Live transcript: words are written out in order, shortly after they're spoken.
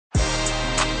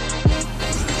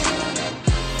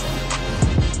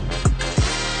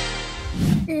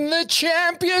The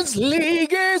Champions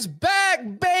League is back,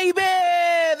 baby!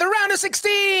 The round of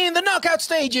 16, the knockout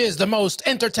stages, the most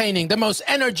entertaining, the most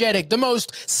energetic, the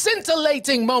most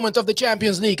scintillating moment of the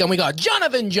Champions League. And we got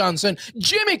Jonathan Johnson,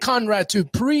 Jimmy Conrad to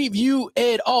preview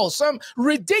it all. Some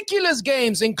ridiculous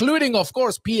games, including, of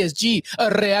course, PSG,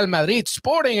 Real Madrid,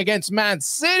 Sporting against Man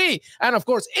City, and, of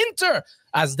course, Inter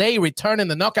as they return in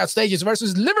the knockout stages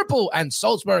versus Liverpool and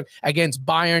Salzburg against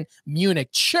Bayern Munich.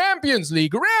 Champions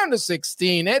League round of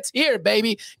 16. It's here,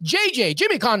 baby. JJ,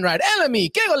 Jimmy Conrad,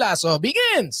 LME, Qué Golazo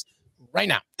begins right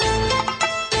now.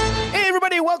 Hey,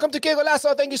 everybody. Welcome to Qué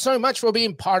Golazo. Thank you so much for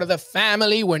being part of the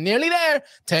family. We're nearly there.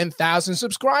 10,000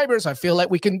 subscribers. I feel like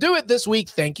we can do it this week.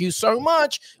 Thank you so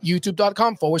much.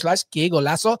 YouTube.com/Qué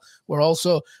Golazo. We're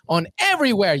also on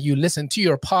everywhere you listen to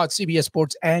your pod, CBS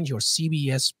Sports and your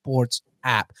CBS Sports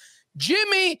app.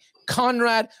 Jimmy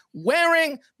Conrad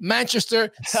wearing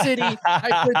Manchester City.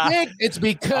 I predict it's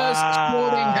because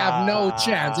Sporting have no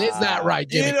chance. Is that right,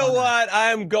 Jimmy? You know Conrad? what?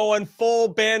 I'm going full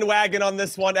bandwagon on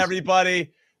this one,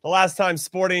 everybody. The last time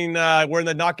Sporting were in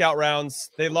the knockout rounds,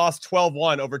 they lost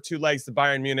 12-1 over 2 legs to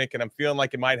Bayern Munich, and I'm feeling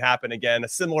like it might happen again. A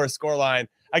similar scoreline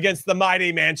against the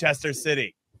mighty Manchester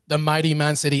City. The mighty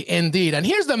Man City, indeed. And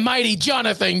here's the mighty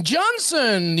Jonathan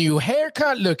Johnson. New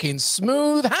haircut, looking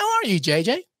smooth. How are you,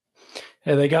 JJ?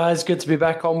 Hey there, guys. Good to be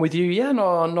back on with you. Yeah,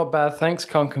 no, not bad. Thanks.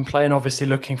 Can't complain. Obviously,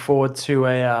 looking forward to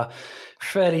a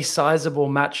fairly sizable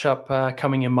matchup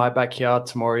coming in my backyard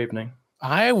tomorrow evening.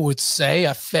 I would say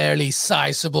a fairly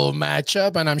sizable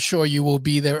matchup, and I'm sure you will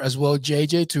be there as well,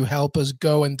 JJ, to help us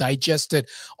go and digest it,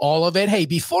 all of it. Hey,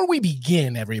 before we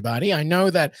begin, everybody, I know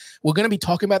that we're going to be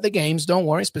talking about the games. Don't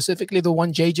worry, specifically the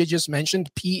one JJ just mentioned,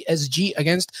 PSG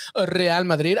against Real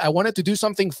Madrid. I wanted to do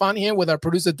something fun here with our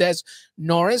producer, Des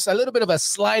Norris, a little bit of a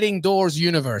sliding doors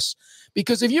universe.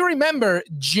 Because if you remember,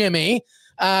 Jimmy,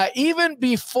 even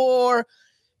before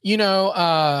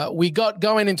we got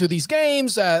going into these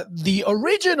games, the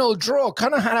original draw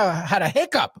kind of had a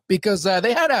hiccup because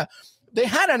they had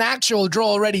an actual draw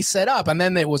already set up, and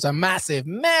then there was a massive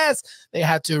mess. They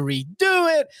had to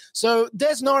redo it. So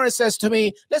Des Norris says to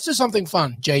me, let's do something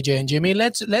fun, JJ and Jimmy.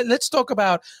 Let's talk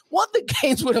about what the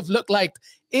games would have looked like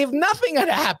if nothing had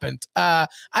happened. I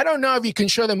don't know if you can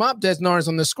show them up, Des Norris,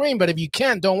 on the screen, but if you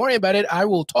can't, don't worry about it. I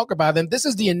will talk about them. This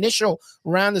is the initial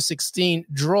round of 16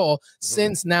 draw,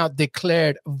 since now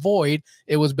declared void.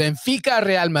 It was Benfica,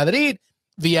 Real Madrid,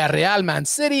 Villarreal, Man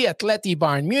City, Atleti,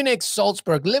 Bayern Munich,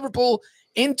 Salzburg, Liverpool,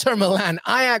 Inter Milan,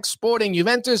 Ajax, Sporting,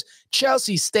 Juventus.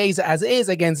 Chelsea stays as is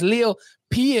against Lille,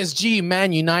 PSG,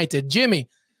 Man United. Jimmy,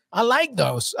 I like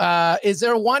those. Is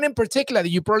there one in particular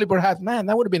that you probably would have, man,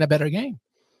 that would have been a better game?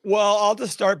 Well, I'll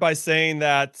just start by saying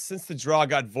that since the draw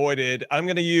got voided, I'm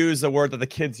going to use a word that the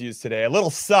kids use today, a little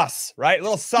sus, right? A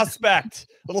little suspect,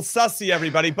 a little sussy,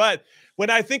 everybody. But when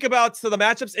I think about the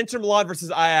matchups, Inter Milan versus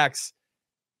Ajax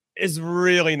is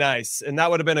really nice. And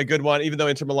that would have been a good one, even though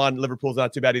Inter Milan, Liverpool's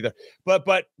not too bad either.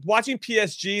 But watching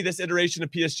PSG, this iteration of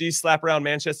PSG slap around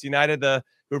Manchester United,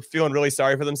 who are feeling really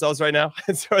sorry for themselves right now,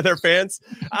 and so are their fans.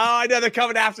 Oh, I know they're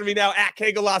coming after me now. At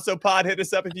Qué Golazo Pod, hit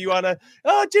us up if you want to.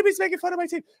 Oh, Jimmy's making fun of my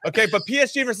team. Okay, but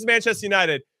PSG versus Manchester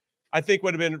United, I think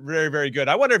would have been very, very good.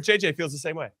 I wonder if JJ feels the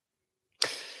same way.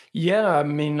 Yeah, I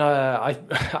mean, I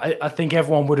think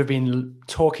everyone would have been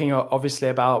talking, obviously,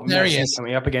 about Messi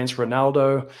coming up against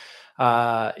Ronaldo.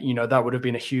 That would have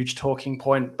been a huge talking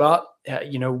point. But,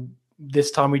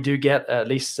 this time we do get at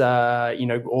least,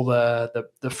 all the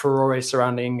furore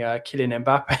surrounding Kylian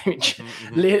Mbappe, which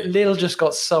Lille just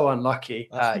got so unlucky,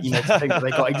 to think that they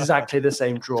got exactly the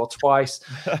same draw twice.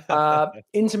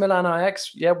 Inter Milan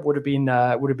Ajax, would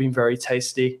have been very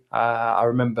tasty. I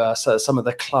remember some of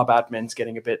the club admins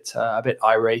getting a bit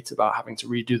irate about having to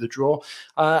redo the draw,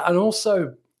 and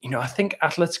also, I think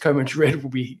Atletico Madrid will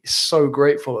be so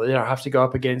grateful that they don't have to go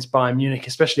up against Bayern Munich,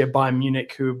 especially a Bayern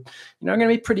Munich who, are going to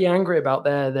be pretty angry about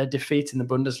their defeat in the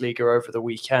Bundesliga over the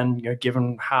weekend,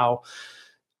 given how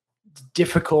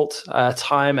difficult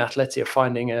time Atleti are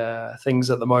finding things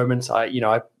at the moment.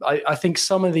 I think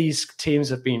some of these teams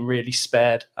have been really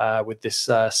spared with this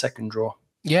second draw.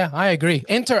 Yeah, I agree.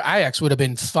 Inter Ajax would have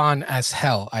been fun as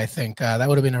hell, I think. That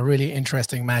would have been a really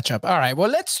interesting matchup. All right,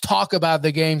 well, let's talk about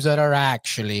the games that are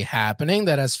actually happening,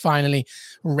 that has finally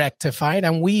rectified.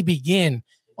 And we begin,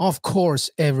 of course,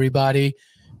 everybody.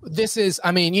 This is,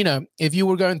 if you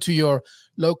were going to your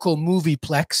local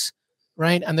movieplex,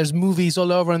 right? And there's movies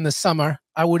all over in the summer.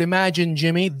 I would imagine,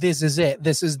 Jimmy, this is it.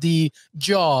 This is the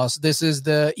Jaws. This is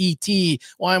the E.T.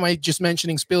 Why am I just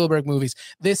mentioning Spielberg movies?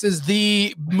 This is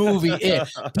the movie.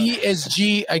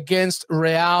 PSG against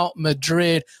Real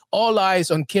Madrid. All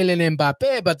eyes on Kylian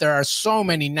Mbappe, but there are so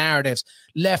many narratives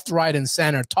left, right, and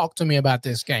center. Talk to me about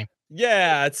this game.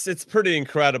 Yeah, it's pretty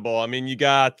incredible. I mean, you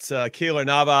got Keylor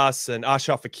Navas and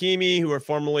Achraf Hakimi, who are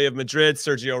formerly of Madrid,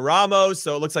 Sergio Ramos.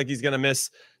 So it looks like he's going to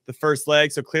miss the first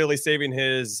leg. So clearly saving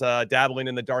his dabbling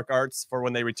in the dark arts for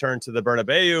when they return to the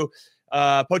Bernabeu.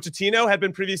 Pochettino had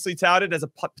been previously touted as a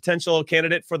potential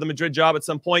candidate for the Madrid job at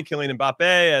some point. Kylian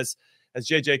Mbappe, as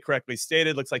JJ correctly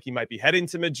stated, looks like he might be heading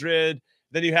to Madrid.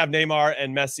 Then you have Neymar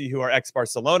and Messi, who are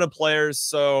ex-Barcelona players.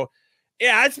 So,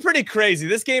 yeah, it's pretty crazy.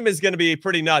 This game is going to be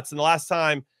pretty nuts. And the last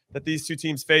time that these two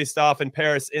teams faced off in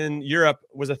Paris in Europe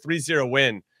was a 3-0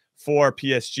 win for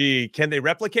PSG. Can they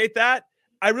replicate that?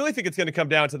 I really think it's going to come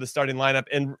down to the starting lineup.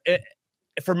 And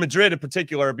for Madrid in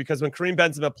particular, because when Karim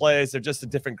Benzema plays, they're just a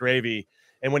different gravy.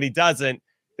 And when he doesn't,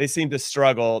 they seem to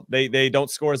struggle. They don't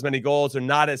score as many goals. They're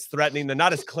not as threatening. They're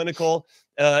not as clinical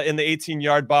in the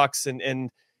 18-yard box. And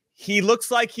he looks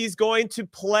like he's going to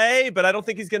play, but I don't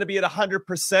think he's going to be at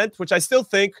 100%, which I still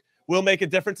think will make a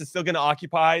difference. It's still going to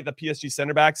occupy the PSG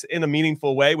center backs in a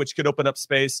meaningful way, which could open up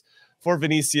space for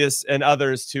Vinicius and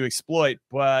others to exploit.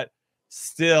 But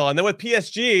still, and then with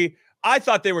PSG, I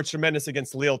thought they were tremendous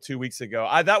against Lille 2 weeks ago.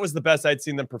 That was the best I'd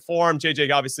seen them perform.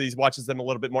 JJ obviously watches them a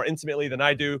little bit more intimately than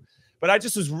I do, but I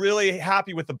just was really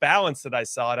happy with the balance that I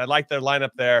saw. And I like their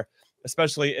lineup there,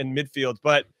 especially in midfield.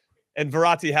 And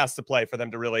Verratti has to play for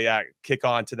them to really kick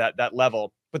on to that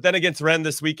level. But then against Rennes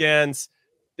this weekend,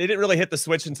 they didn't really hit the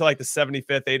switch until like the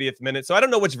 75th, 80th minute. So I don't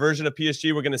know which version of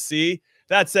PSG we're going to see.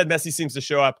 That said, Messi seems to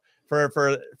show up for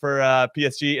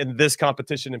PSG in this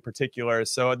competition in particular.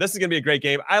 So this is going to be a great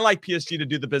game. I like PSG to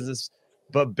do the business,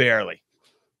 but barely.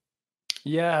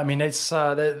 Yeah, I mean, it's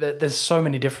there's so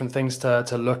many different things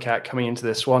to look at coming into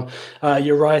this one.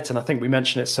 You're right, and I think we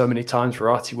mentioned it so many times.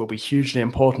 Verratti will be hugely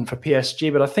important for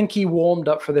PSG, but I think he warmed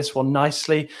up for this one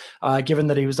nicely, given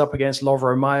that he was up against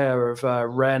Lovro Mayer of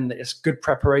Rennes. It's good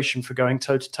preparation for going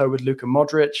toe-to-toe with Luka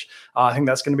Modric. I think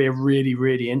that's going to be a really,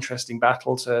 really interesting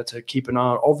battle to keep an eye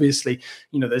on. Obviously,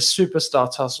 there's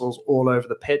superstar tussles all over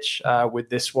the pitch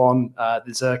with this one.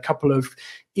 There's a couple of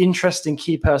interesting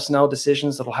key personnel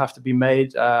decisions that'll have to be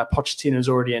made. Pochettino's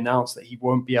already announced that he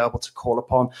won't be able to call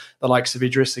upon the likes of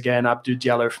Idris again, Abdou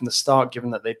Diallo from the start,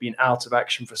 given that they've been out of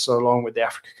action for so long with the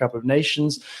Africa Cup of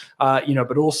Nations.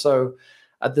 But also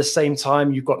at the same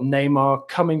time, you've got Neymar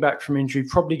coming back from injury,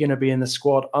 probably going to be in the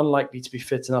squad, unlikely to be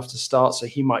fit enough to start. So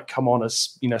he might come on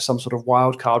as, some sort of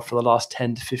wild card for the last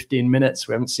 10 to 15 minutes.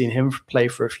 We haven't seen him play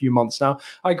for a few months now.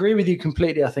 I agree with you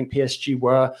completely. I think PSG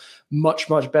were much,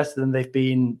 much better than they've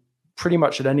been pretty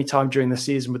much at any time during the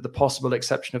season, with the possible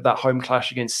exception of that home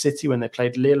clash against City when they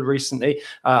played Lille recently.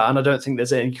 And I don't think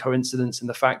there's any coincidence in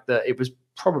the fact that it was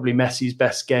probably Messi's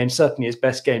best game, certainly his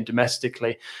best game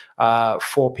domestically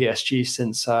for PSG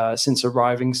since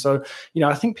arriving. So,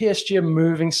 I think PSG are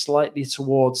moving slightly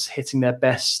towards hitting their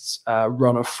best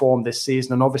run of form this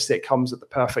season. And obviously it comes at the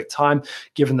perfect time,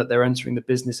 given that they're entering the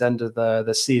business end of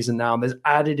the season now. And there's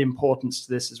added importance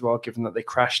to this as well, given that they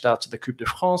crashed out to the Coupe de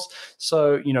France.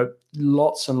 So,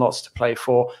 lots and lots to play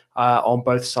for on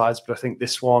both sides. But I think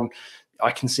this one, I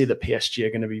can see that PSG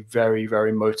are going to be very,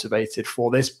 very motivated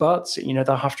for this. But,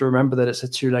 they'll have to remember that it's a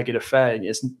two-legged affair.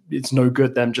 It's no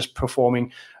good them just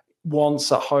performing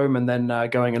once at home and then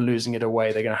going and losing it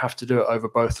away. They're going to have to do it over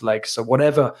both legs. So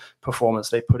whatever performance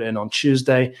they put in on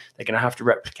Tuesday, they're going to have to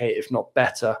replicate, if not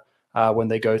better, when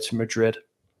they go to Madrid.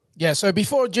 Yeah, so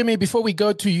before we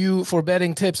go to you for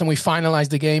betting tips and we finalize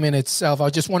the game in itself, I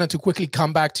just wanted to quickly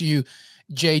come back to you,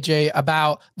 JJ,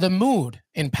 about the mood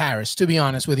in Paris. To be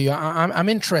honest with you, I'm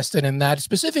interested in that,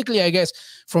 specifically, I guess,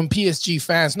 from PSG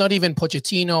fans, not even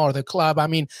Pochettino or the club. I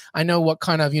mean, I know what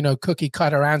kind of, cookie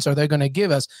cutter answer they're going to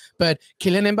give us, but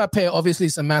Kylian Mbappe obviously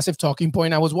is a massive talking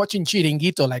point. I was watching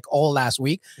Chiringuito like all last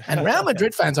week, and Real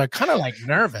Madrid fans are kind of like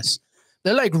nervous.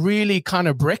 They're like really kind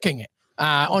of bricking it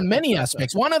on many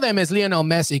aspects. One of them is Lionel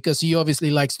Messi, because he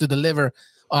obviously likes to deliver,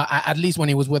 at least when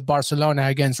he was with Barcelona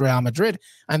against Real Madrid.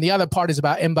 And the other part is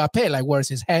about Mbappe, like where's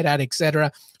his head at, etc.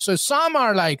 So some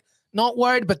are like not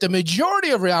worried, but the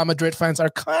majority of Real Madrid fans are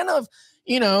kind of,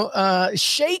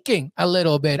 shaking a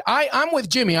little bit. I'm with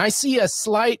Jimmy. I see a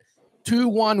slight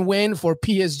 2-1 win for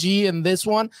PSG in this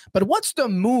one. But what's the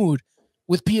mood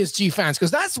with PSG fans?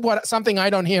 Because that's something I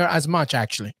don't hear as much,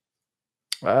 actually.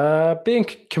 Being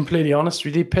completely honest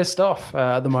with you, pissed off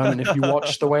at the moment. If you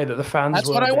watch the way that the fans That's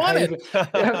were what I behaving, wanted.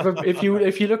 yeah, but if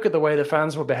you look at the way the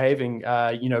fans were behaving,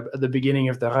 at the beginning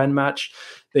of the Rennes match,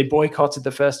 they boycotted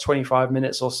the first 25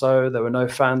 minutes or so. There were no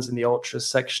fans in the ultras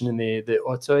section in the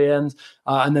Auteuil end,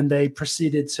 and then they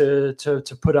proceeded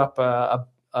to put up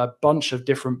a bunch of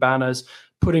different banners,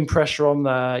 putting pressure on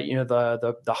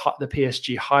the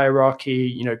PSG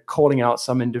hierarchy, calling out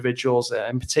some individuals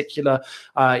in particular,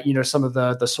 some of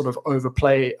the sort of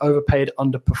overpaid,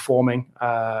 underperforming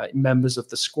members of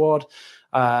the squad.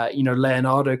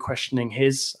 Leonardo questioning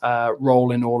his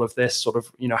role in all of this, sort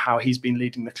of, how he's been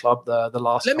leading the club the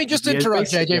last. Let me just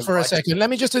interrupt, JJ, for a second. Let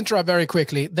me just interrupt very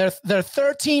quickly. They're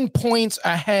 13 points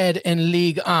ahead in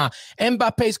Ligue 1.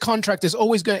 Mbappe's contract is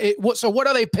always going. So what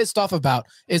are they pissed off about?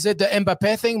 Is it the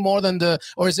Mbappe thing more than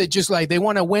or is it just like they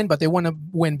want to win, but they want to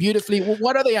win beautifully?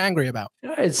 What are they angry about?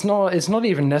 It's not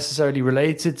even necessarily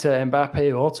related to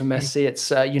Mbappe or to Messi.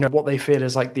 It's what they feel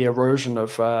is like the erosion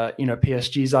of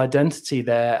PSG's identity.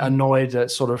 They're annoyed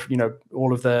at sort of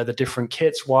all of the different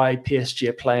kits. Why PSG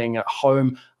are playing at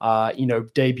home,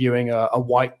 debuting a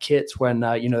white kit when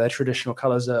their traditional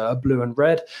colors are blue and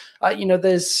red.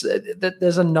 There's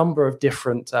a number of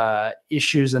different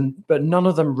issues, but none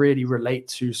of them really relate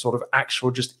to sort of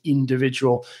actual just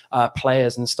individual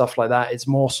players and stuff like that. It's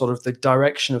more sort of the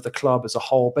direction of the club as a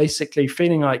whole, basically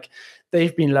feeling like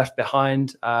they've been left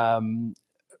behind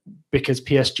because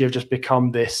PSG have just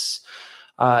become this.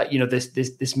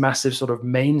 This massive sort of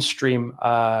mainstream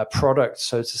product,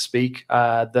 so to speak,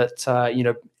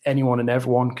 that anyone and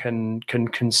everyone can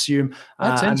consume.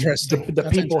 That's interesting. The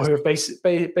people who have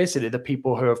basically the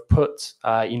people who have put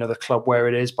the club where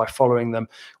it is by following them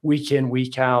week in,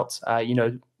 week out.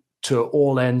 To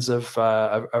all ends of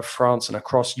France and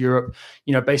across Europe,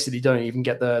 basically don't even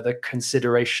get the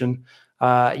consideration.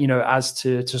 As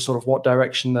to sort of what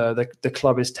direction the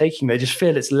club is taking. They just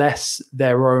feel it's less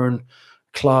their own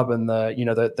club and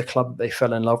the club that they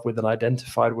fell in love with and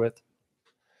identified with.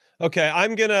 Okay,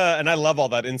 and I love all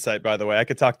that insight, by the way. I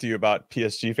could talk to you about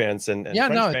PSG fans and French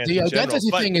fans the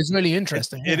identity thing is really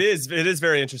interesting. It is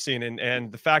very interesting, and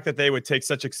the fact that they would take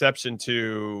such exception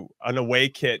to an away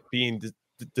kit being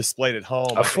displayed at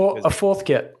home. A fourth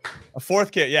kit. A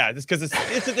fourth kit, yeah. Just because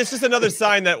it's just another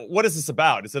sign that what is this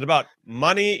about? Is it about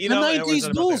money? The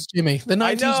 90s Bulls, Jimmy. The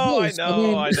 90s Bulls.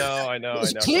 I know.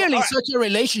 It's clearly such a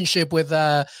relationship with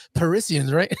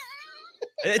Parisians, right?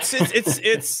 It's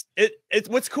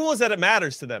what's cool is that it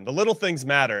matters to them. The little things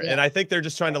matter, and I think they're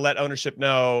just trying to let ownership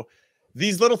know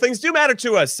these little things do matter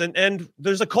to us, and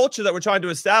there's a culture that we're trying to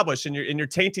establish, and you're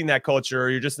tainting that culture, or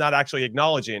you're just not actually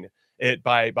acknowledging it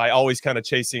by always kind of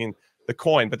chasing the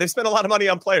coin. But they've spent a lot of money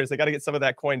on players. They got to get some of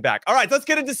that coin back. All right, let's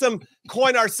get into some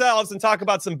coin ourselves and talk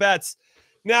about some bets.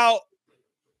 Now,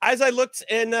 as I looked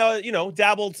and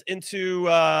dabbled into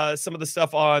some of the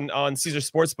stuff on Caesar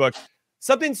Sportsbook,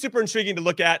 something super intriguing to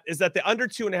look at is that the under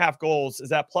 2.5 goals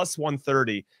is at plus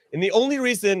 130. And the only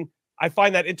reason I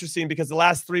find that interesting because the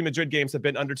last 3 Madrid games have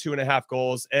been under 2.5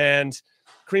 goals, and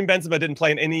Karim Benzema didn't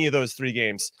play in any of those 3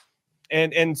 games.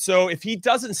 And so if he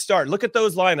doesn't start, look at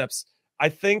those lineups. I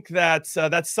think that's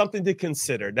something to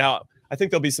consider. Now, I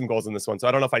think there'll be some goals in this one, so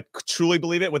I don't know if I truly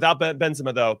believe it. Without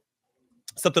Benzema, though,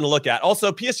 something to look at.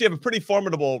 Also, PSG have a pretty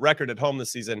formidable record at home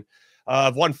this season.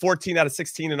 Won 14 out of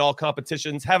 16 in all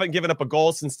competitions. Haven't given up a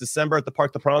goal since December at the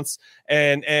Parc des Princes.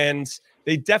 And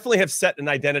they definitely have set an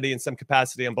identity in some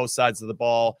capacity on both sides of the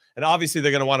ball. And obviously,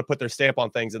 they're going to want to put their stamp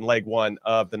on things in leg 1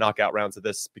 of the knockout rounds of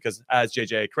this because, as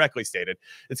JJ correctly stated,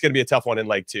 it's going to be a tough one in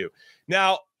leg 2.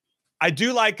 Now, I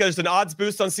do like there's an odds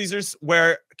boost on Caesars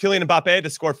where Kylian Mbappe to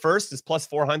score first is plus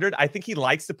 400. I think he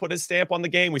likes to put his stamp on the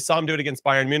game. We saw him do it against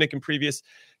Bayern Munich in previous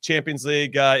Champions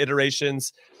League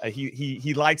iterations.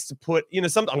 He likes to put,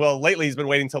 lately he's been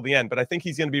waiting till the end, but I think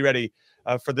he's going to be ready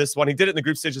for this one. He did it in the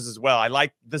group stages as well. I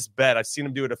like this bet. I've seen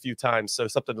him do it a few times, so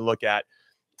something to look at.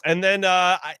 And then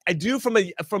I do from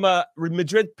a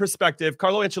Madrid perspective,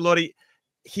 Carlo Ancelotti,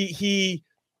 he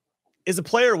is a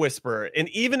player whisperer. And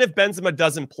even if Benzema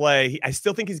doesn't play, I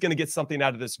still think he's going to get something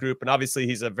out of this group. And obviously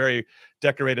he's a very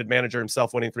decorated manager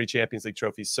himself, winning 3 Champions League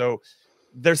trophies. So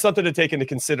there's something to take into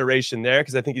consideration there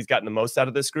because I think he's gotten the most out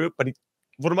of this group. But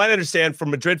what I might understand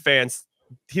from Madrid fans,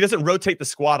 he doesn't rotate the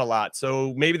squad a lot.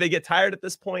 So maybe they get tired at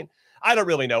this point. I don't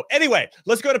really know. Anyway,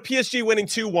 let's go to PSG winning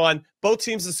 2-1. Both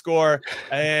teams to score.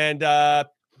 And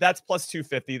that's plus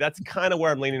 250. That's kind of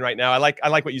where I'm leaning right now. I like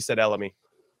what you said, Elamy.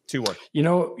 2-1. You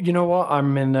know what?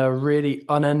 I'm in a really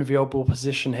unenviable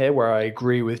position here where I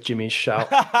agree with Jimmy's shout.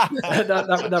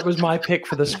 that was my pick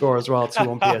for the score as well,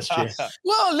 2-1 PSG.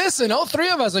 Well, listen, all three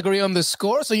of us agree on the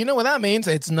score, so you know what that means?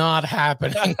 It's not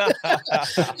happening.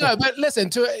 No, but listen,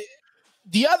 to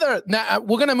the other, now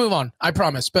we're going to move on, I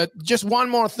promise, but just one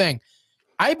more thing.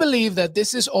 I believe that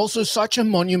this is also such a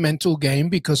monumental game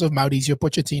because of Mauricio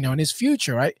Pochettino and his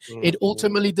future, right? Mm-hmm. It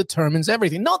ultimately determines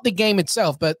everything. Not the game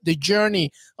itself, but the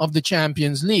journey of the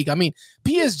Champions League. I mean,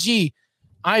 PSG,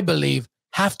 I believe,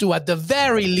 have to, at the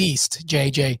very least,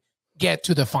 JJ, get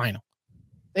to the final.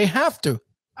 They have to.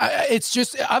 It's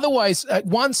just, otherwise,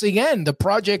 once again, the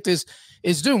project is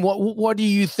doomed. What do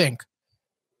you think?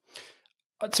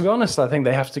 To be honest, I think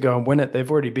they have to go and win it.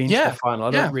 They've already been to the final. I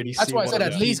don't really see. That's why I said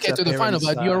at least get to the final,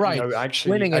 but you're right.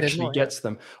 Actually gets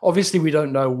them. Obviously, we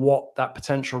don't know what that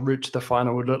potential route to the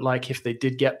final would look like if they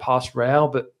did get past Real,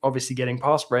 but obviously getting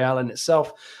past Real in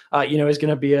itself, is going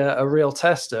to be a real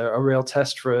test, a real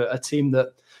test for a team that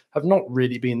have not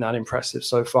really been that impressive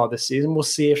so far this season. We'll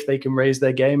see if they can raise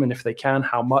their game, and if they can,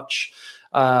 how much.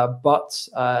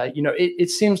 It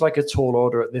seems like a tall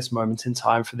order at this moment in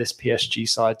time for this PSG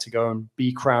side to go and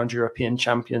be crowned European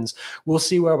champions. We'll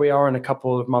see where we are in a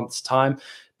couple of months' time.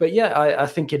 But yeah, I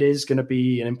think it is going to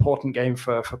be an important game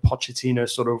for Pochettino,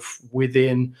 sort of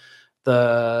within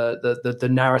the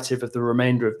narrative of the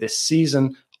remainder of this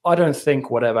season. I don't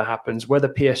think whatever happens, whether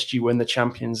PSG win the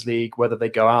Champions League, whether they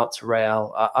go out to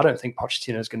Real, I don't think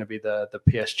Pochettino is going to be the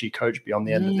PSG coach beyond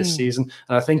the end of this season.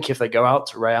 And I think if they go out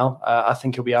to Real, I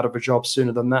think he'll be out of a job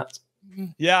sooner than that.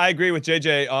 Yeah, I agree with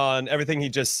JJ on everything he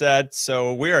just said.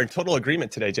 So we are in total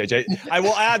agreement today, JJ. I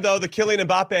will add, though, the Kylian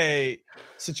Mbappe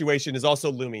situation is also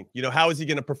looming. How is he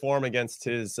going to perform against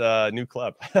his new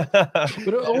club?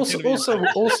 But also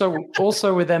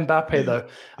with Mbappe, though.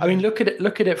 I mean, look at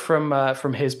it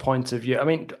from his point of view. I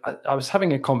mean, I was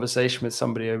having a conversation with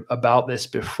somebody about this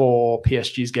before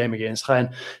PSG's game against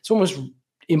Rennes. It's almost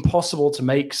impossible to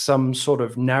make some sort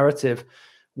of narrative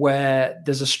where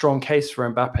there's a strong case for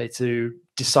Mbappe to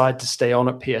decide to stay on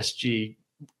at PSG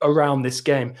around this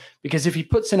game, because if he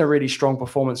puts in a really strong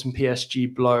performance and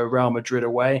PSG blow Real Madrid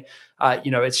away,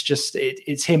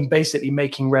 it's him basically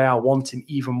making Real want him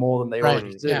even more than they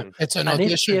already do. Yeah, it's an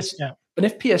audition. And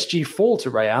if PSG fall to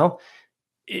Real,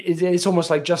 it's almost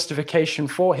like justification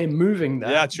for him moving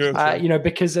there. Yeah, true.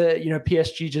 Because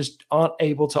PSG just aren't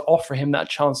able to offer him that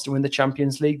chance to win the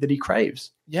Champions League that he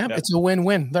craves. Yeah, it's a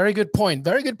win-win. Very good point.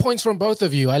 Very good points from both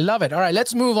of you. I love it. All right,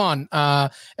 let's move on,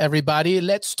 everybody.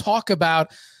 Let's talk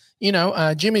about,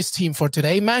 Jimmy's team for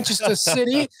today, Manchester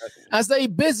City, as they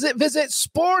visit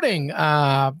Sporting.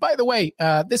 By the way,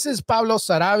 this is Pablo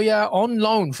Sarabia on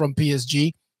loan from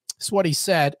PSG. That's what he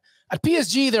said. At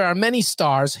PSG, there are many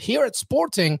stars. Here at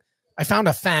Sporting, I found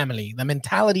a family. The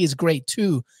mentality is great,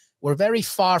 too. We're very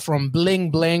far from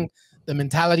bling-bling. The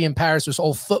mentality in Paris was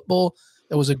all football.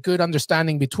 There was a good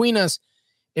understanding between us.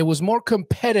 It was more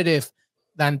competitive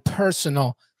than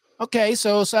personal. Okay,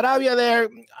 so Sarabia there,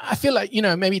 I feel like,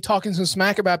 maybe talking some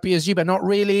smack about PSG, but not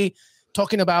really.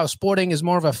 Talking about Sporting is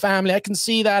more of a family. I can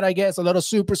see that, I guess. A lot of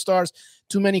superstars,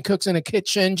 too many cooks in a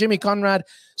kitchen. Jimmy Conrad,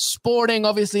 Sporting,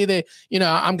 obviously,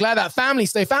 I'm glad that family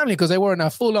stay family because they were in a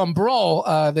full-on brawl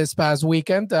this past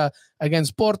weekend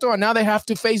against Porto, and now they have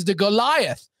to face the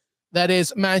Goliath that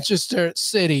is Manchester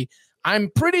City.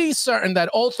 I'm pretty certain that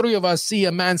all three of us see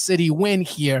a Man City win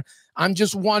here. I'm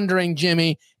just wondering,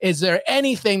 Jimmy, is there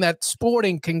anything that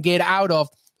Sporting can get out of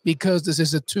because this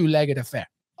is a two-legged affair?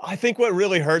 I think what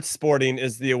really hurts Sporting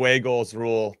is the away goals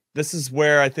rule. This is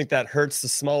where I think that hurts the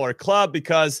smaller club,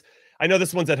 because I know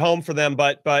this one's at home for them,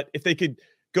 but if they could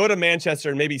go to Manchester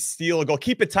and maybe steal a goal,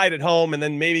 keep it tight at home, and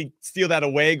then maybe steal that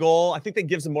away goal, I think that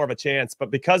gives them more of a chance. But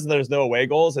because there's no away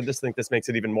goals, I just think this makes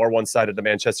it even more one-sided to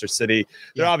Manchester City.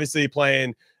 They're obviously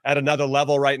playing at another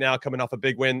level right now, coming off a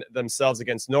big win themselves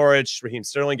against Norwich. Raheem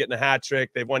Sterling getting a hat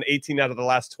trick. They've won 18 out of the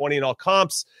last 20 in all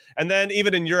comps. And then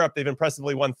even in Europe, they've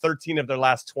impressively won 13 of their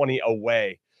last 20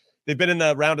 away. They've been in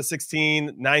the round of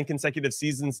 16, 9 consecutive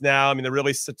seasons now. I mean, they're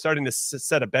really starting to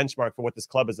set a benchmark for what this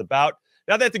club is about.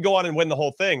 Now they have to go on and win the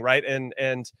whole thing, right? And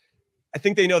I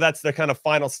think they know that's the kind of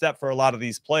final step for a lot of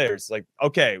these players. Like,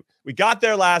 okay, we got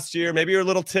there last year. Maybe you're a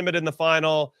little timid in the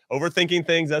final, overthinking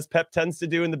things, as Pep tends to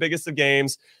do in the biggest of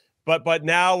games. But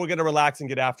now we're going to relax and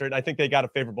get after it. I think they got a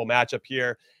favorable matchup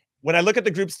here. When I look at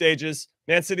the group stages,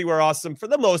 Man City were awesome for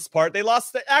the most part. They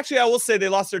lost. Actually, I will say they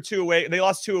lost two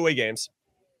away games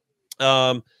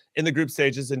in the group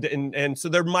stages, and so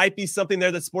there might be something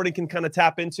there that Sporting can kind of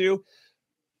tap into.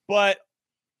 But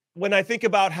when I think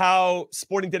about how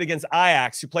Sporting did against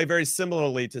Ajax, who play very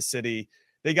similarly to City,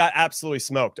 they got absolutely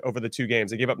smoked over the 2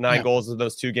 games. They gave up 9 goals in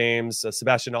those 2 games.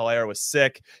 Sebastian Haller was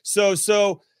sick.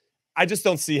 So I just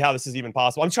don't see how this is even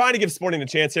possible. I'm trying to give Sporting a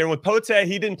chance here. And with Pote,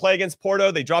 he didn't play against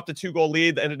Porto. They dropped a 2-goal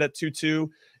lead that ended at 2-2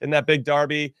 in that big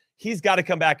derby. He's got to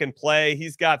come back and play.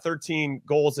 He's got 13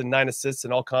 goals and 9 assists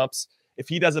in all comps. If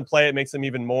he doesn't play, it makes him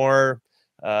even more,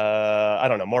 I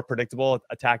don't know, more predictable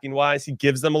attacking-wise. He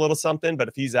gives them a little something, but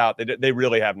if he's out, they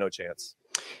really have no chance.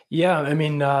 Yeah, I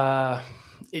mean,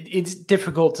 it's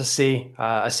difficult to see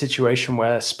a situation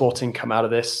where Sporting come out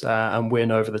of this and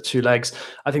win over the 2 legs.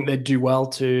 I think they'd do well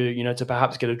to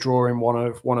perhaps get a draw in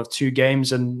one of 2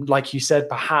 games. And like you said,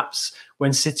 perhaps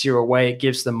when City are away, it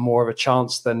gives them more of a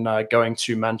chance than going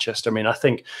to Manchester. I mean, I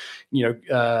think,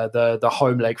 the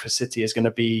home leg for City is going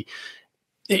to be,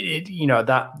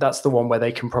 that's the one where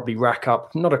they can probably rack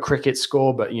up, not a cricket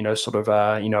score, but, sort of,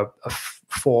 a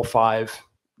 4-5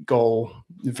 goal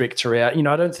victory. I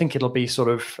don't think it'll be sort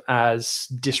of as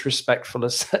disrespectful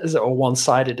as or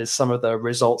one-sided as some of the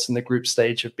results in the group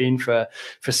stage have been for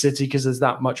City, because there's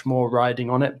that much more riding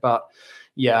on it. But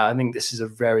yeah, I think this is a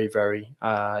very, very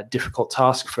difficult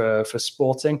task for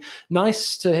Sporting.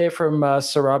 Nice to hear from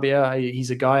Sarabia.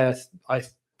 He's a guy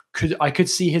I could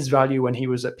see his value when he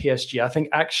was at PSG. I think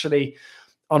actually,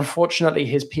 unfortunately,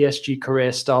 his PSG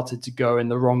career started to go in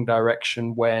the wrong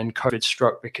direction when COVID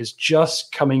struck, because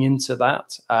just coming into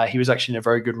that, he was actually in a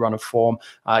very good run of form.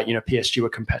 PSG were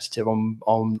competitive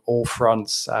on all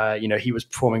fronts. He was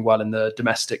performing well in the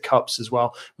domestic cups as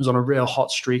well. Was on a real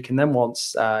hot streak. And then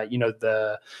once,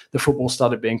 the football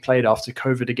started being played after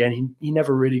COVID again, he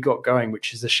never really got going,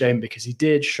 which is a shame, because he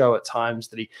did show at times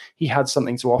that he had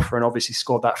something to offer, and obviously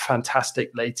scored that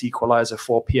fantastic late equalizer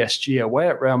for PSG away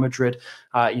at Real Madrid.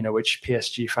 Which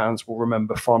PSG fans will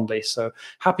remember fondly. So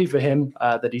happy for him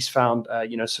that he's found,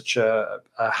 such a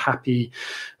happy,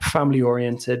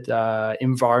 family-oriented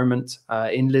environment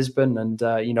in Lisbon. And,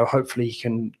 hopefully he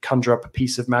can conjure up a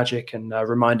piece of magic and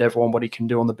remind everyone what he can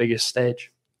do on the biggest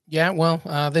stage. Yeah, well,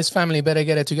 this family better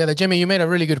get it together. Jimmy, you made a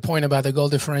really good point about the goal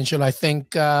differential. I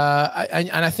think,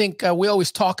 I think we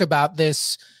always talk about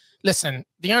this. Listen,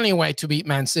 the only way to beat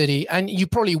Man City, and you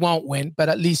probably won't win, but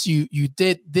at least you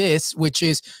did this, which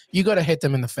is you got to hit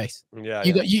them in the face. Yeah,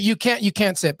 you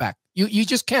can't sit back. You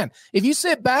just can't. If you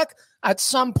sit back, at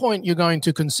some point you're going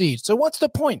to concede. So what's the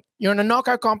point? You're in a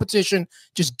knockout competition.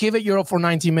 Just give it your all for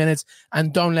 90 minutes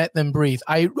and don't let them breathe.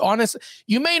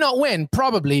 You may not win,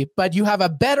 probably, but you have a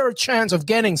better chance of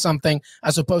getting something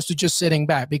as opposed to just sitting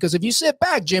back. Because if you sit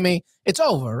back, Jimmy, it's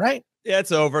over, right? Yeah,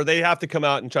 it's over. They have to come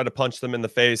out and try to punch them in the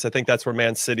face. I think that's where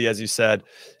Man City, as you said,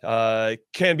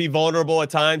 can be vulnerable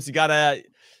at times. You gotta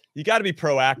be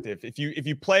proactive. If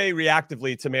you play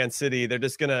reactively to Man City, they're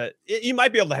just you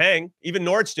might be able to hang. Even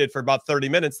Norwich did for about 30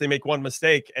 minutes. They make one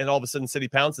mistake, and all of a sudden City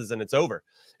pounces, and it's over.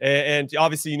 And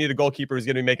obviously, you need a goalkeeper who's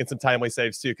going to be making some timely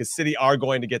saves too, because City are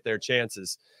going to get their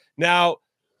chances. Now,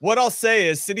 what I'll say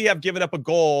is City have given up a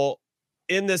goal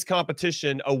in this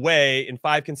competition away in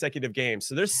 5 consecutive games.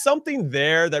 So there's something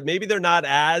there that maybe they're not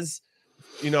as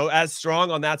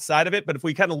strong on that side of it. But if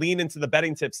we kind of lean into the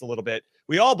betting tips a little bit,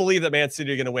 we all believe that Man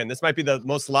City are going to win. This might be the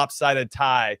most lopsided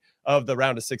tie of the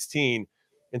round of 16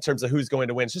 in terms of who's going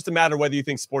to win. It's just a matter of whether you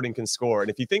think Sporting can score.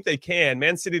 And if you think they can,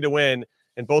 Man City to win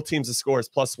and both teams to score is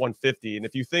plus 150. And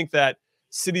if you think that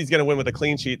City's going to win with a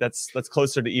clean sheet, that's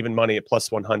closer to even money at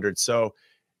plus 100. So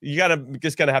you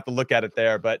just gotta have to look at it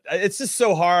there, but it's just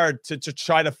so hard to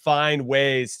try to find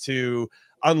ways to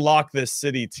unlock this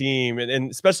City team, and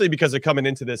especially because they're coming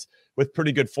into this with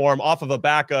pretty good form off of a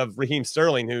back of Raheem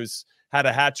Sterling, who's had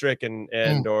a hat trick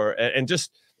or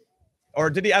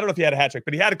did he? I don't know if he had a hat trick,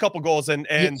 but he had a couple goals and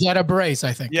he had a brace,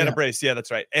 I think. He had a brace, yeah, that's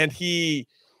right. And he,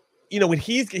 when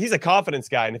he's a confidence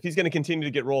guy, and if he's going to continue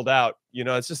to get rolled out,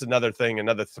 it's just another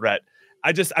threat.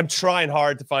 I'm trying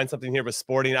hard to find something here with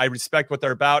Sporting. I respect what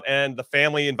they're about and the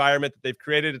family environment that they've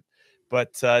created,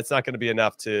 but it's not going to be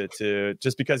enough to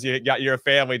just because you're a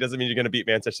family doesn't mean you're going to beat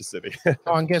Manchester City.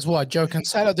 Oh, and guess what? Joe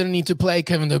Cancelo didn't need to play.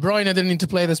 Kevin De Bruyne didn't need to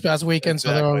play this past weekend,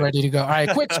 exactly. So they're all ready to go. All right,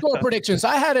 quick score predictions.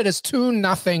 I had it as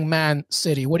 2-0 Man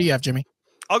City. What do you have, Jimmy?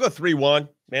 I'll go 3-1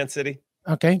 Man City.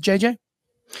 Okay, JJ?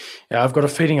 Yeah, I've got a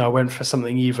feeling I went for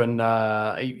something even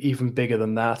bigger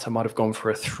than that. I might have gone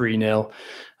for a 3-0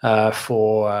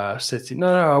 for City.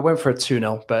 No, I went for a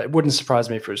 2-0, but it wouldn't surprise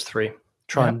me if it was 3.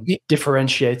 Try and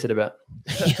differentiate it a bit.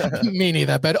 Yeah, me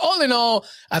neither. But all in all,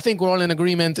 I think we're all in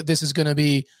agreement. This is going to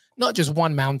be not just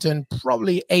one mountain,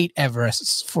 probably 8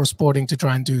 Everests for Sporting to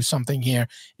try and do something here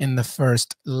in the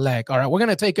first leg. All right, we're going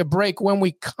to take a break. When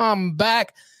we come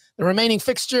back, the remaining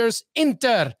fixtures: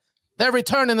 Inter Their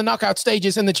return in the knockout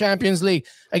stages in the Champions League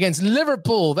against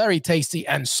Liverpool, very tasty,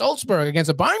 and Salzburg against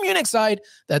a Bayern Munich side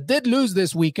that did lose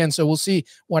this weekend. So we'll see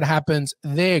what happens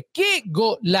there. Qué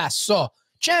Golazo.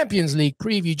 Champions League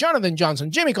preview. Jonathan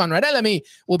Johnson, Jimmy Conrad, LME.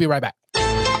 We'll be right back.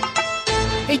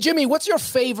 Hey, Jimmy, what's your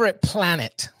favorite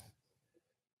planet?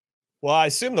 Well, I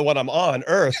assume the one I'm on,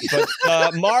 Earth,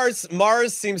 but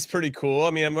Mars seems pretty cool.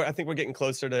 I mean, I think we're getting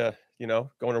closer to,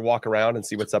 going to walk around and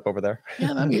see what's up over there.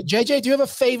 Yeah, JJ, do you have a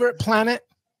favorite planet?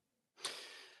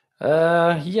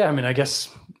 Yeah, I mean, I guess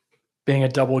being a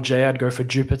double J, I'd go for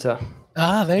Jupiter.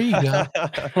 Ah, there you go.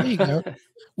 There you go.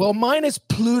 Well, mine is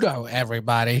Pluto,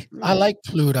 everybody. I like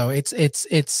Pluto.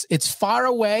 It's far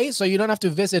away, so you don't have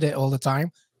to visit it all the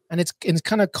time. And it's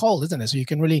kind of cold, isn't it? So you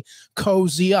can really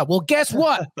cozy up. Well, guess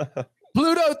what?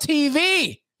 Pluto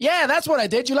TV. Yeah, that's what I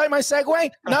did. You like my segue?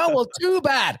 No? Well, too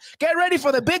bad. Get ready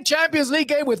for the big Champions League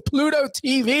game with Pluto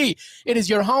TV. It is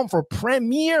your home for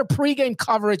premier pregame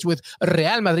coverage with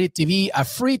Real Madrid TV, a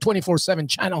free 24/7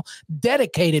 channel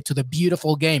dedicated to the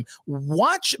beautiful game.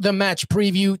 Watch the match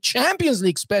preview Champions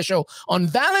League special on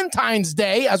Valentine's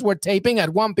Day as we're taping at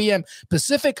 1 p.m.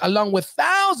 Pacific, along with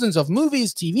thousands of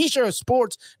movies, TV shows,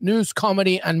 sports, news,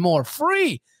 comedy, and more.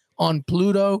 Free on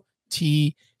Pluto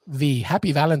TV.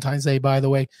 Happy Valentine's Day, by the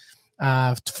way,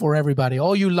 for everybody,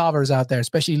 all you lovers out there,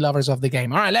 especially lovers of the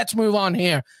game. All right, let's move on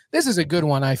here. This is a good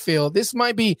one, I feel. This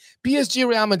might be PSG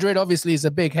Real Madrid, obviously, is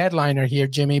a big headliner here,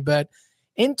 Jimmy, but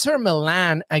Inter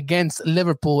Milan against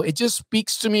Liverpool, it just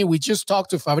speaks to me. We just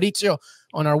talked to Fabrizio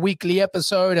on our weekly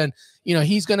episode, and,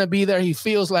 he's going to be there. He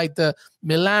feels like the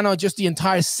Milano, just the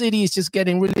entire city is just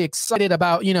getting really excited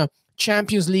about,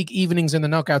 Champions League evenings in the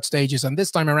knockout stages, and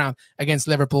this time around against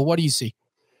Liverpool. What do you see?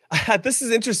 This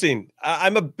is interesting.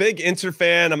 I'm a big Inter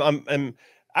fan. I'm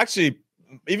actually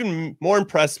even more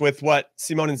impressed with what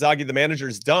Simone Inzaghi, the manager,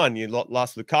 has done. You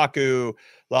lost Lukaku,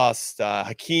 lost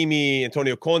Hakimi,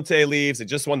 Antonio Conte leaves. They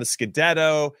just won the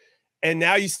Scudetto. And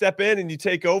now you step in and you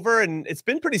take over, and it's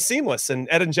been pretty seamless. And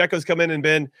Edin Dzeko's come in and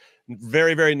been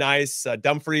very, very nice.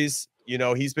 Dumfries,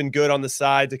 he's been good on the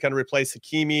side to kind of replace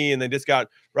Hakimi. And they just got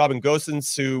Robin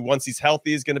Gosens, who, once he's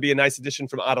healthy, is going to be a nice addition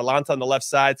from Atalanta on the left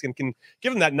side. It's going to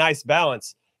give him that nice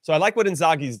balance. So I like what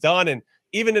Inzaghi's done. And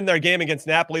even in their game against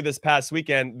Napoli this past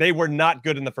weekend, they were not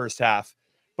good in the first half.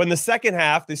 But in the second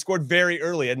half, they scored very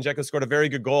early. Edin Dzeko scored a very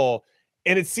good goal.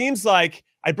 And it seems like,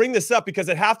 I bring this up because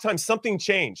at halftime, something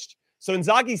changed. So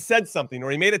Inzaghi said something, or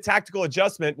he made a tactical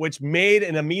adjustment, which made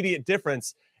an immediate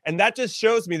difference. And that just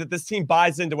shows me that this team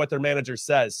buys into what their manager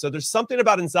says. So there's something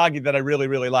about Inzaghi that I really,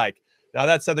 really like. Now,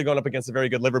 that said, they're going up against a very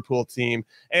good Liverpool team.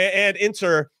 And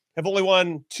Inter have only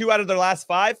won 2 out of their last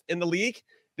 5 in the league.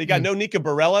 They got no Nico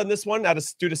Barella in this one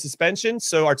due to suspension.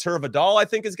 So Arturo Vidal, I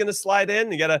think, is going to slide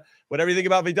in. You got to, whatever you think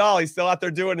about Vidal, he's still out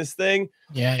there doing his thing.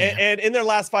 Yeah. And in their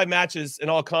last 5 matches in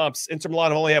all comps, Inter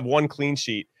Milan only have 1 clean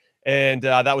sheet. And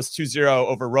that was 2-0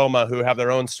 over Roma, who have their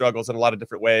own struggles in a lot of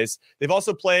different ways. They've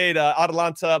also played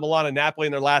Atalanta, Milan, and Napoli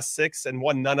in their last 6 and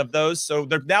won none of those. So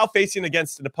they're now facing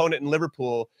against an opponent in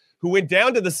Liverpool who went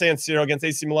down to the San Siro against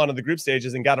AC Milan in the group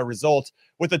stages and got a result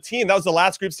with a team. That was the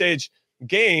last group stage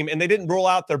game, and they didn't roll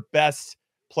out their best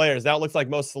players. Now it looks like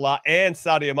Mo Salah and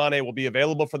Sadio Mane will be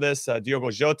available for this. Diogo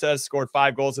Jota has scored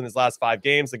 5 goals in his last 5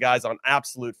 games. The guy's on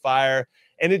absolute fire.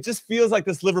 And it just feels like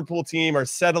this Liverpool team are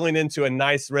settling into a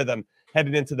nice rhythm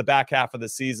heading into the back half of the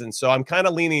season. So I'm kind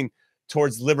of leaning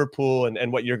towards Liverpool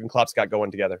and what Jurgen Klopp's got going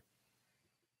together.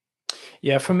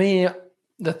 Yeah, for me,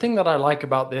 the thing that I like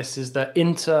about this is that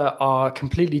Inter are a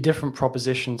completely different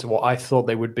proposition to what I thought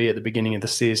they would be at the beginning of the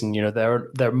season.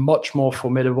 They're much more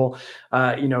formidable,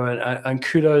 and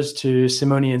kudos to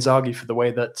Simone Inzaghi for the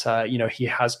way that, he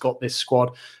has got this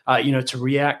squad, to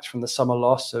react from the summer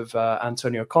loss of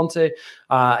Antonio Conte,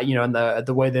 and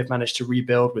the way they've managed to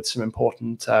rebuild with some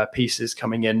important pieces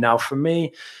coming in. Now, for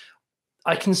me,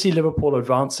 I can see Liverpool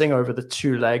advancing over the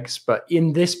 2 legs, but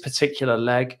in this particular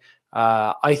leg,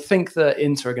 I think that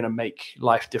Inter are going to make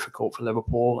life difficult for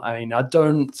Liverpool. I mean, I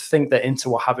don't think that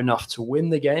Inter will have enough to win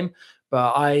the game,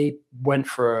 but I went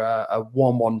for a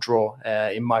 1-1 draw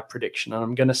in my prediction, and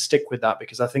I'm going to stick with that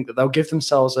because I think that they'll give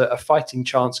themselves a fighting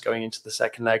chance going into the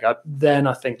second leg. Then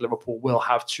I think Liverpool will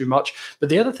have too much. But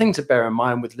the other thing to bear in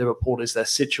mind with Liverpool is their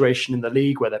situation in the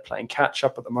league where they're playing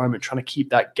catch-up at the moment, trying to keep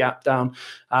that gap down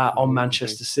on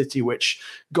Manchester City, which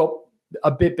got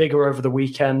a bit bigger over the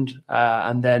weekend.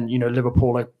 And then,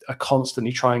 Liverpool are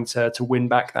constantly trying to win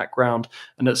back that ground.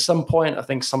 And at some point, I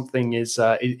think something is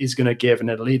going to give, and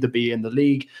it'll either be in the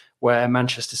league where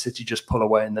Manchester City just pull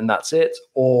away and then that's it,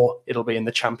 or it'll be in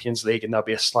the Champions League and there'll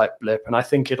be a slight blip. And I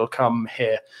think it'll come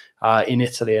here in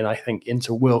Italy, and I think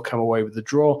Inter will come away with the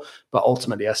draw, but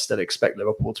ultimately I still expect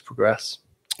Liverpool to progress.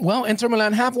 Well, Inter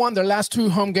Milan have won their last 2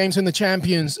 home games in the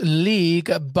Champions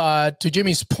League, but to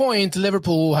Jimmy's point,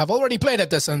 Liverpool have already played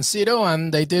at the San Siro,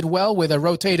 and they did well with a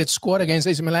rotated squad against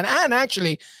AC Milan. And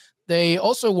actually, they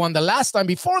also won the last time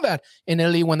before that in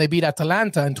Italy when they beat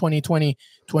Atalanta in 2020,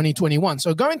 2021.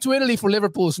 So going to Italy for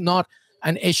Liverpool is not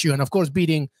an issue. And of course,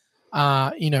 beating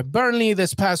Burnley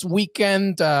this past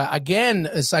weekend. Again,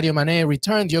 Sadio Mane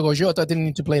returned. Diogo Jota didn't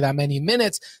need to play that many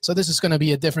minutes. So this is going to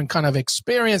be a different kind of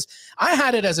experience. I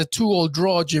had it as a 2-2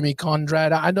 draw, Jimmy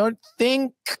Conrad. I don't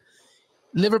think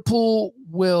Liverpool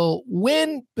will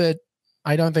win, but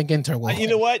I don't think Inter will. You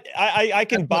know what? I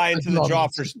can buy into the draw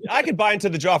for. I can buy into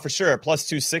the draw for sure. Plus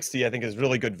 260, I think, is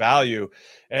really good value.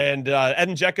 And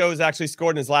Edin Dzeko has actually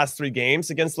scored in his last 3 games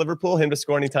against Liverpool. Him to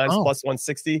score any times plus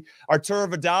 160. Arturo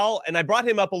Vidal, and I brought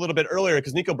him up a little bit earlier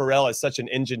because Nico Barella is such an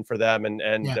engine for them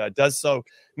and does so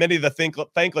many of the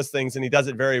thankless things, and he does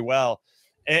it very well.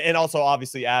 And also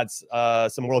obviously adds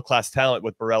some world-class talent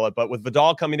with Barella. But with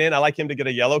Vidal coming in, I like him to get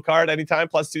a yellow card anytime,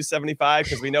 plus 275,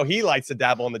 because we know he likes to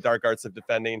dabble in the dark arts of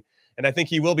defending. And I think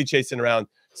he will be chasing around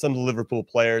some of the Liverpool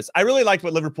players. I really liked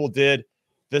what Liverpool did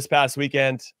this past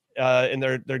weekend in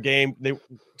their game. They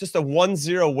just a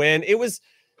 1-0 win.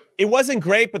 It wasn't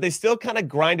great, but they still kind of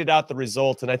grinded out the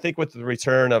result. And I think with the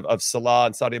return of Salah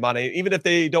and Sadio Mane, even if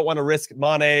they don't want to risk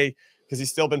Mane, because he's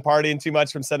still been partying too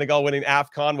much from Senegal winning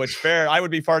AFCON, which fair, I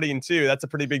would be partying too. That's a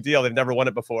pretty big deal. They've never won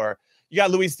it before. You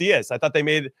got Luis Diaz. I thought they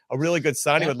made a really good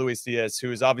signing with Luis Diaz, who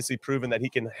has obviously proven that he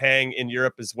can hang in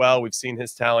Europe as well. We've seen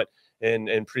his talent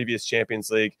in previous Champions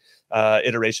League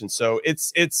iterations. So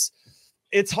it's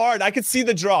hard. I could see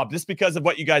the draw just because of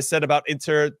what you guys said about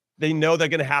Inter. They know they're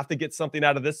going to have to get something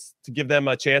out of this to give them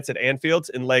a chance at Anfield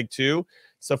in leg 2.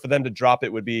 So for them to drop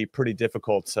it would be pretty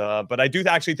difficult. But I do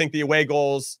actually think the away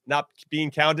goals not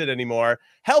being counted anymore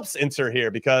helps Inter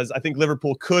here, because I think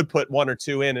Liverpool could put 1 or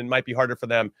 2 in, and it might be harder for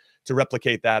them to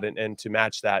replicate that and to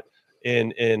match that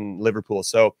in Liverpool.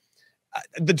 So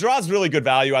the draw is really good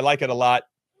value. I like it a lot.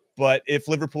 But if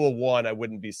Liverpool won, I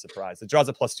wouldn't be surprised. The draw's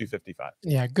a plus 255.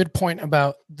 Yeah, good point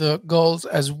about the goals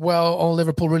as well. All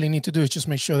Liverpool really need to do is just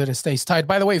make sure that it stays tight.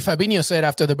 By the way, Fabinho said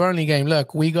after the Burnley game,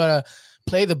 look, we got to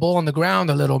play the ball on the ground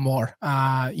a little more.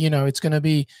 It's going to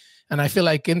be, and I feel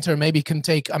like Inter maybe can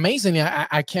take, amazingly,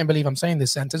 I can't believe I'm saying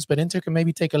this sentence, but Inter can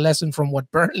maybe take a lesson from what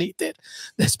Burnley did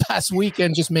this past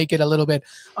weekend, just make it a little bit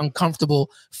uncomfortable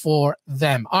for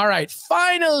them. All right,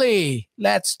 finally,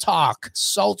 let's talk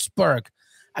Salzburg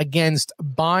against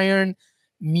Bayern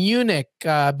Munich.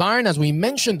 Bayern, as we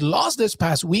mentioned, lost this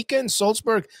past weekend.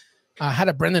 Salzburg had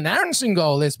a Brendan Aronson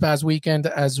goal this past weekend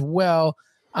as well.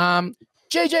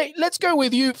 JJ, let's go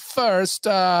with you first.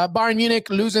 Bayern Munich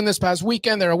losing this past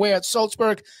weekend. They're away at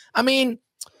Salzburg. I mean,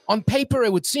 on paper,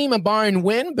 it would seem a Bayern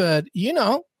win, but,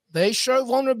 they show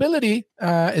vulnerability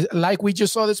like we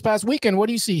just saw this past weekend. What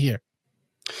do you see here?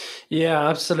 Yeah,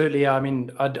 absolutely. I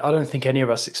mean, I don't think any of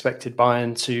us expected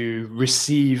Bayern to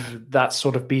receive that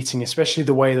sort of beating, especially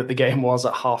the way that the game was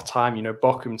at halftime.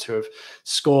 Bochum to have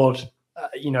scored,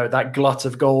 that glut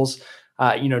of goals.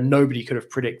 Nobody could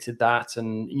have predicted that.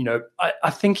 And,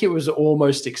 I think it was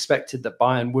almost expected that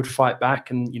Bayern would fight back.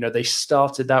 And, they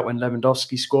started that when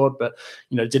Lewandowski scored, but,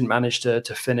 didn't manage to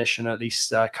finish and at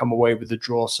least come away with the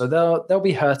draw. So they'll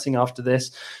be hurting after this.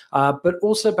 But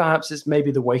also perhaps it's maybe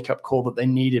the wake-up call that they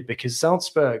needed, because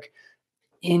Salzburg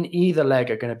in either leg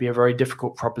are going to be a very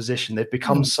difficult proposition. They've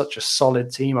become such a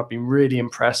solid team. I've been really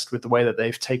impressed with the way that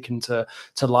they've taken to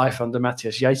life under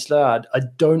Matthias Jaisler. I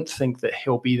don't think that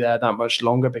he'll be there that much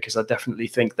longer, because I definitely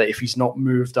think that if he's not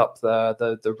moved up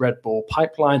the Red Bull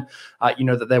pipeline,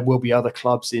 that there will be other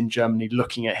clubs in Germany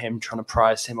looking at him, trying to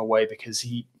prize him away, because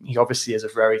he obviously is a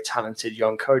very talented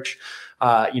young coach,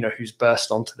 who's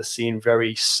burst onto the scene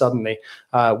very suddenly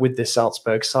with this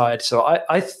Salzburg side. So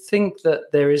I think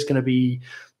that there is going to be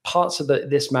parts of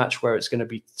this match where it's going to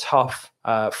be tough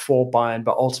for Bayern,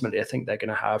 but ultimately I think they're going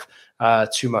to have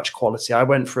too much quality. I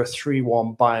went for a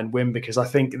 3-1 Bayern win, because I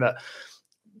think that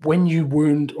when you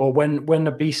wound, or when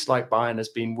a beast like Bayern has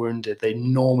been wounded, they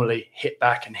normally hit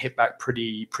back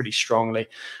pretty strongly.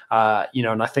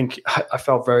 And I think I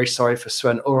felt very sorry for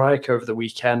Sven Ulreich over the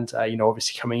weekend,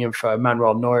 obviously coming in for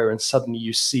Manuel Neuer, and suddenly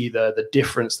you see the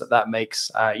difference that makes,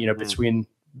 between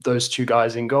those two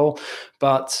guys in goal.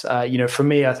 But, for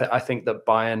me, I think that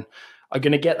Bayern are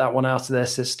going to get that one out of their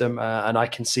system, and I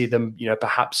can see them,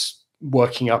 perhaps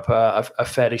working up a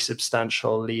fairly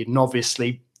substantial lead. And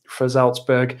obviously for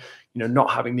Salzburg,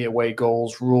 not having the away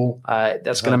goals rule,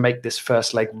 that's going to make this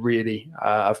first leg really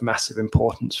of massive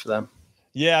importance for them.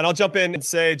 Yeah, and I'll jump in and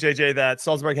say, JJ, that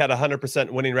Salzburg had a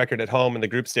 100% winning record at home in the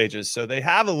group stages. So they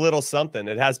have a little something.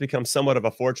 It has become somewhat of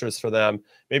a fortress for them.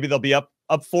 Maybe they'll be up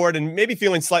for it and maybe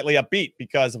feeling slightly upbeat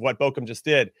because of what Bochum just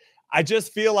did. I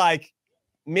just feel like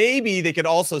maybe they could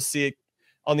also see it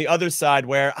on the other side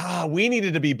where, we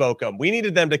needed to be Bochum. We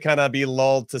needed them to kind of be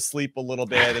lulled to sleep a little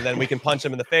bit, and then we can punch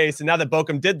them in the face. And now that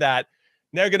Bochum did that,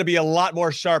 they're going to be a lot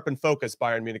more sharp and focused,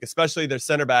 Bayern Munich, especially their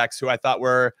center backs, who I thought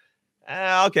were,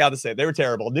 okay, I'll just say it. They were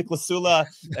terrible. Niklas Süle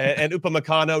and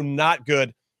Upamecano, not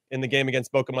good in the game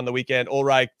against Bochum on the weekend.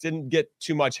 Ulreich didn't get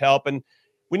too much help. And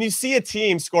when you see a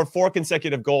team score 4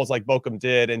 consecutive goals like Bochum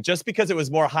did, and just because it was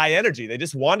more high energy, they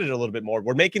just wanted it a little bit more.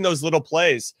 We're making those little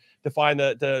plays to find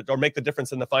or make the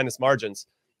difference in the finest margins.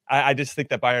 I just think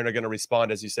that Bayern are going to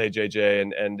respond, as you say,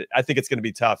 JJ, and I think it's going to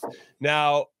be tough.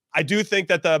 Now, I do think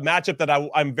that the matchup that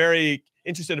I'm very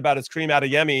interested about is Karim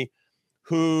Adeyemi,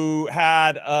 who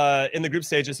had in the group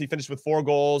stages, he finished with 4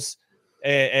 goals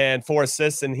and 4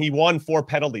 assists, and he won 4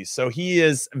 penalties. So he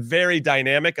is very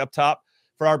dynamic up top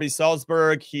for RB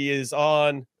Salzburg. He is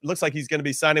looks like he's going to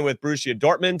be signing with Borussia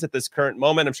Dortmund at this current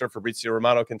moment. I'm sure Fabrizio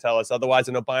Romano can tell us otherwise.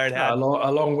 I know Bayern had.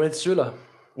 Along with Süle.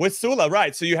 With Süle,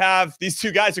 right. So you have these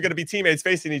 2 guys are going to be teammates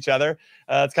facing each other.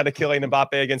 It's kind of Kylian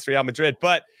Mbappe against Real Madrid.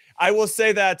 But I will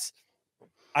say that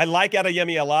I like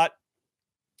Adeyemi a lot,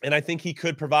 and I think he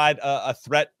could provide a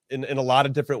threat in a lot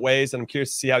of different ways, and I'm curious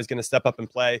to see how he's going to step up and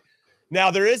play. Now,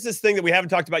 there is this thing that we haven't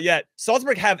talked about yet.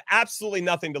 Salzburg have absolutely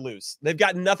nothing to lose. They've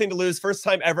got nothing to lose. First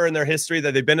time ever in their history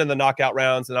that they've been in the knockout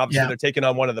rounds, and obviously they're taking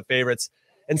on one of the favorites.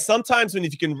 And sometimes if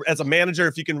you can, as a manager,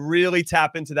 if you can really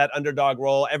tap into that underdog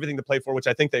role, everything to play for, which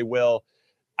I think they will,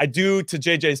 I do, to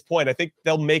JJ's point, I think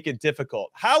they'll make it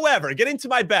difficult. However, getting to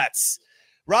my bets,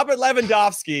 Robert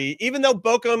Lewandowski, even though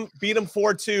Bochum beat him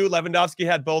 4-2, Lewandowski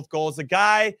had both goals. The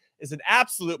guy is an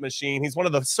absolute machine. He's one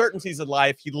of the certainties in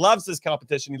life. He loves this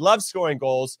competition. He loves scoring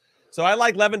goals. So I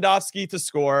like Lewandowski to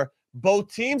score,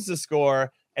 both teams to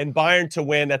score, and Bayern to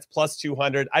win. That's plus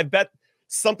 200. I bet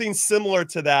something similar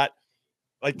to that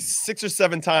like 6 or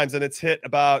 7 times, and it's hit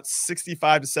about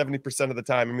 65 to 70% of the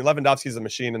time. I mean, Lewandowski is a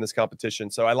machine in this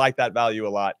competition, so I like that value a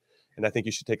lot, and I think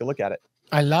you should take a look at it.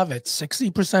 I love it.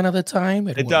 60% of the time.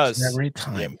 It does. Every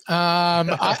time.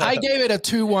 I gave it a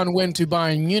 2-1 win to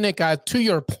Bayern Munich. To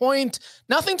your point,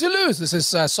 nothing to lose. This is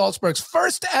Salzburg's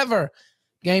first ever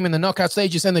game in the knockout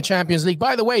stages in the Champions League.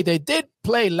 By the way, they did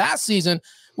play last season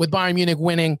with Bayern Munich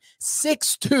winning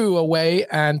 6-2 away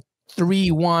and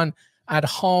 3-1 at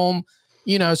home.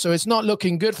 So it's not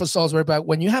looking good for Salzburg. But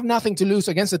when you have nothing to lose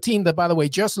against a team that, by the way,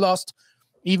 just lost,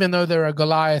 even though they're a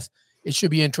Goliath, it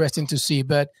should be interesting to see.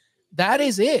 But that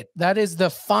is it. That is the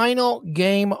final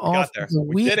game of the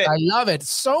week. I love it.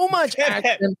 So much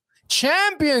action.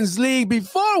 Champions League.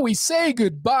 Before we say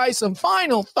goodbye, some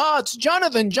final thoughts.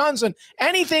 Jonathan Johnson,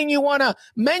 anything you want to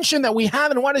mention that we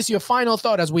haven't? What is your final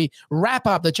thought as we wrap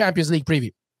up the Champions League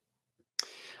preview?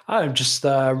 I'm just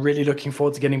really looking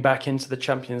forward to getting back into the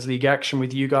Champions League action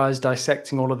with you guys,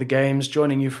 dissecting all of the games,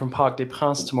 joining you from Parc des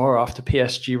Princes tomorrow after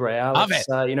PSG Real.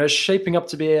 It's shaping up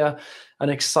to be an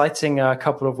exciting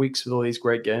couple of weeks with all these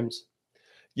great games.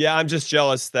 Yeah, I'm just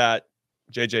jealous that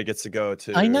JJ gets to go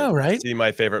to see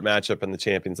my favorite matchup in the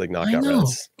Champions League knockout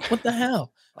rounds. What the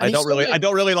hell? I don't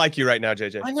really like you right now,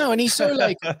 JJ. I know, and he's so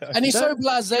he's so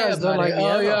blasé about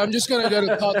it. I'm just gonna go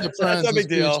to Parc des Princes. That's no big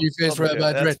deal.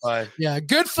 Madrid. Yeah,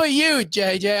 good for you,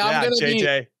 JJ.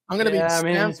 I'm gonna be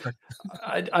Stanford.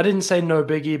 I didn't say no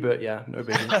biggie, but yeah, no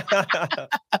biggie.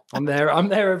 I'm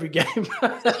there every game.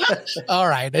 All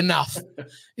right, enough.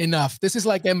 This is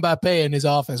like Mbappe in his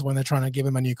office when they're trying to give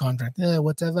him a new contract.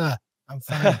 Whatever. I'm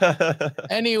fine.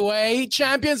 Anyway,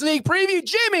 Champions League preview.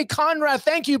 Jimmy Conrad,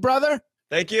 thank you, brother.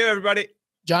 Thank you, everybody.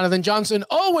 Jonathan Johnson,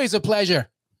 always a pleasure.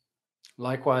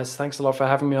 Likewise. Thanks a lot for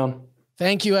having me on.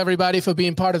 Thank you, everybody, for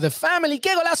being part of the family.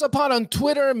 Qué Golazo Pod on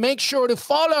Twitter. Make sure to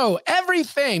follow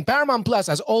everything. Paramount Plus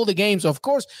has all the games. Of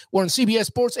course, we're on CBS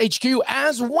Sports HQ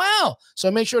as well. So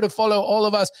make sure to follow all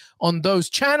of us on those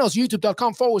channels.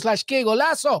 YouTube.com/Qué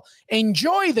Golazo.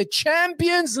 Enjoy the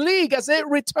Champions League as it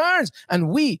returns. And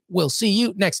we will see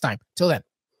you next time. Till then.